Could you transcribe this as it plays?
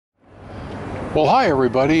Well, hi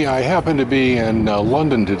everybody. I happen to be in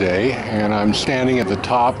London today, and I'm standing at the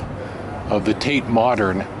top of the Tate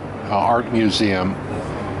Modern Art Museum,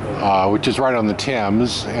 which is right on the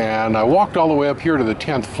Thames. And I walked all the way up here to the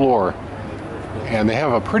 10th floor, and they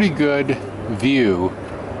have a pretty good view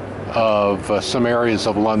of some areas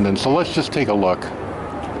of London. So let's just take a look.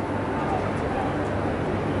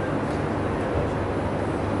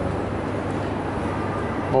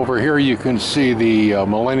 Over here you can see the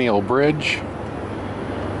Millennial Bridge,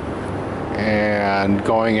 and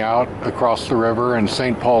going out across the river, and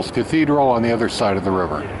St. Paul's Cathedral on the other side of the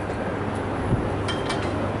river.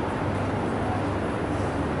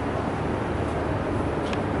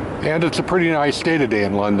 And it's a pretty nice day today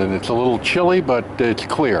in London. It's a little chilly, but it's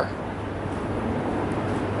clear.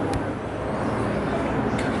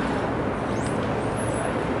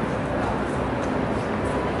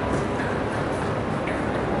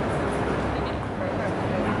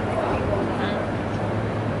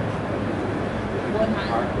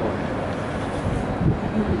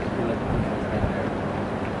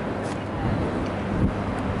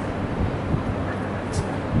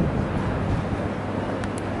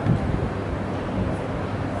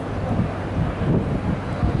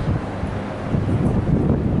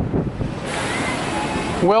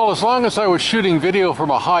 Well, as long as I was shooting video from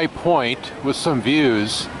a high point with some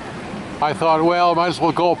views, I thought, well, might as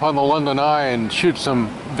well go up on the London Eye and shoot some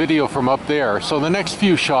video from up there. So the next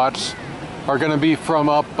few shots are going to be from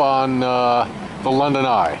up on the London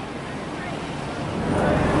Eye.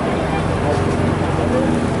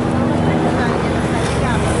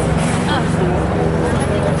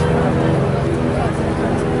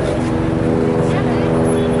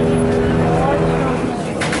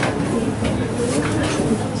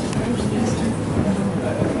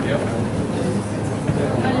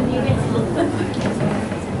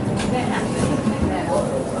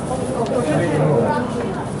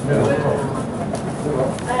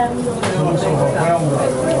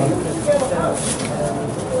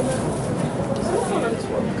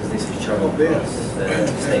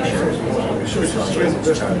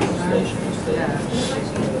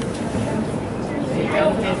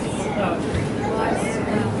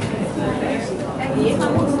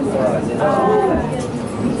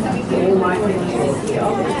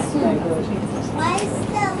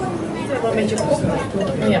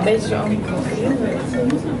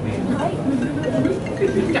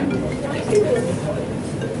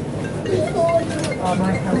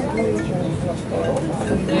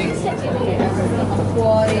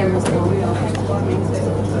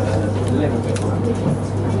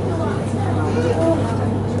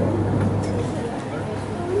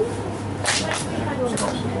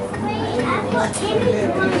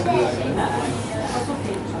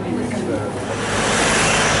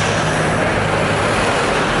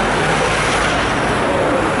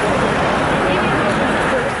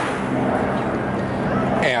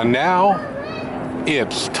 And now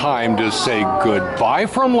it's time to say goodbye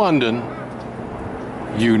from London.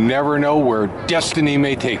 You never know where destiny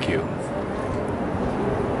may take you.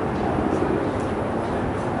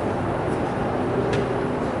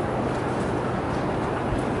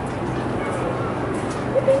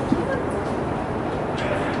 Thank you.